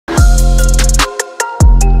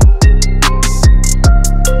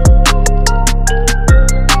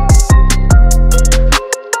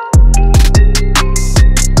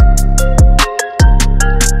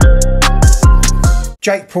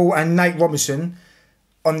Paul and Nate Robinson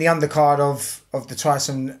on the undercard of the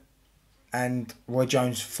Tyson and Roy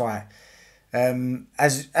Jones fight.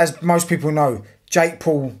 As most people know, Jake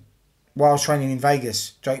Paul, while training in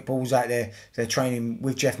Vegas, Jake Paul's out there. They're training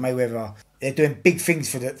with Jeff Mayweather. They're doing big things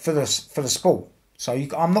for the sport. So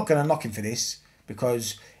I'm not going to knock him for this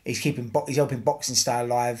because he's helping boxing style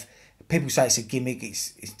alive. People say it's a gimmick.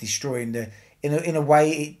 It's destroying the in a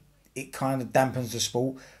way it kind of dampens the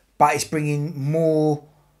sport, but it's bringing more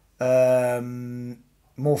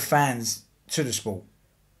fans to the sport.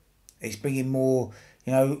 It's bringing more,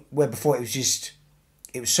 where before it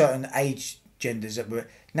was certain age genders that were.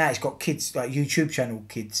 Now it's got kids, like YouTube channel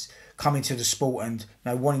kids, coming to the sport and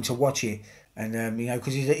wanting to watch it, and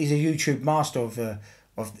because he's a YouTube master of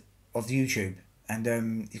YouTube,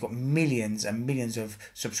 and he's got millions and millions of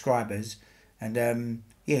subscribers, and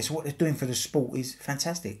so what they're doing for the sport is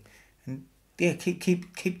fantastic, and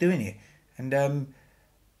keep doing it, and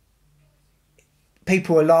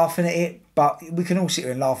people are laughing at it, but we can all sit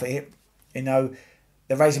here and laugh at it.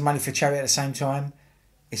 They're raising money for charity at the same time.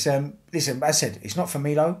 It's listen, as I said, it's not for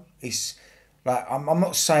me though. It's like I'm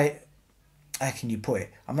not saying, how can you put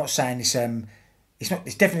it? I'm not saying it's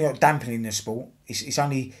definitely not dampening the sport. It's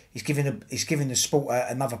giving the sport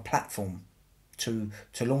another platform to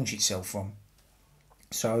launch itself from.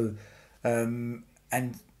 So and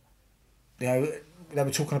they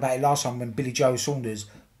were talking about it last time when Billy Joe Saunders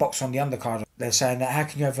boxed on the undercard. They're saying that how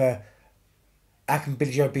can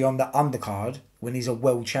Billy Joe be on the undercard when he's a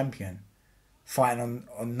world champion, fighting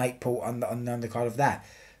on Nate Paul on the undercard of that?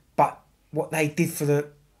 But what they did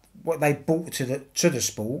what they brought to the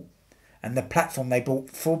sport, and the platform they brought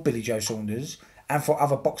for Billy Joe Saunders and for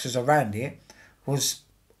other boxers around it was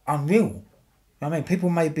unreal. You know what I mean? People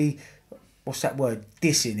may be, what's that word,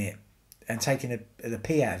 dissing it and taking the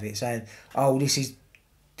pee out of it, saying, oh, this is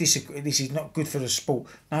not good for the sport.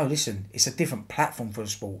 No, listen, it's a different platform for the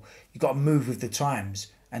sport. You've got to move with the times,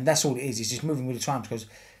 and that's all it is. It's just moving with the times, because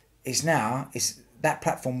it's that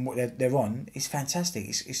platform they're on is fantastic.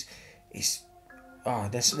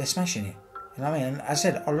 They're smashing it. You know what I mean? And I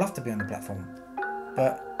said I'd love to be on the platform,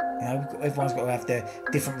 but everyone's got to have their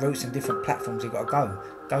different routes and different platforms they've got to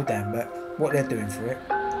go down. But what they're doing for it,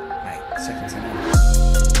 mate, second to none.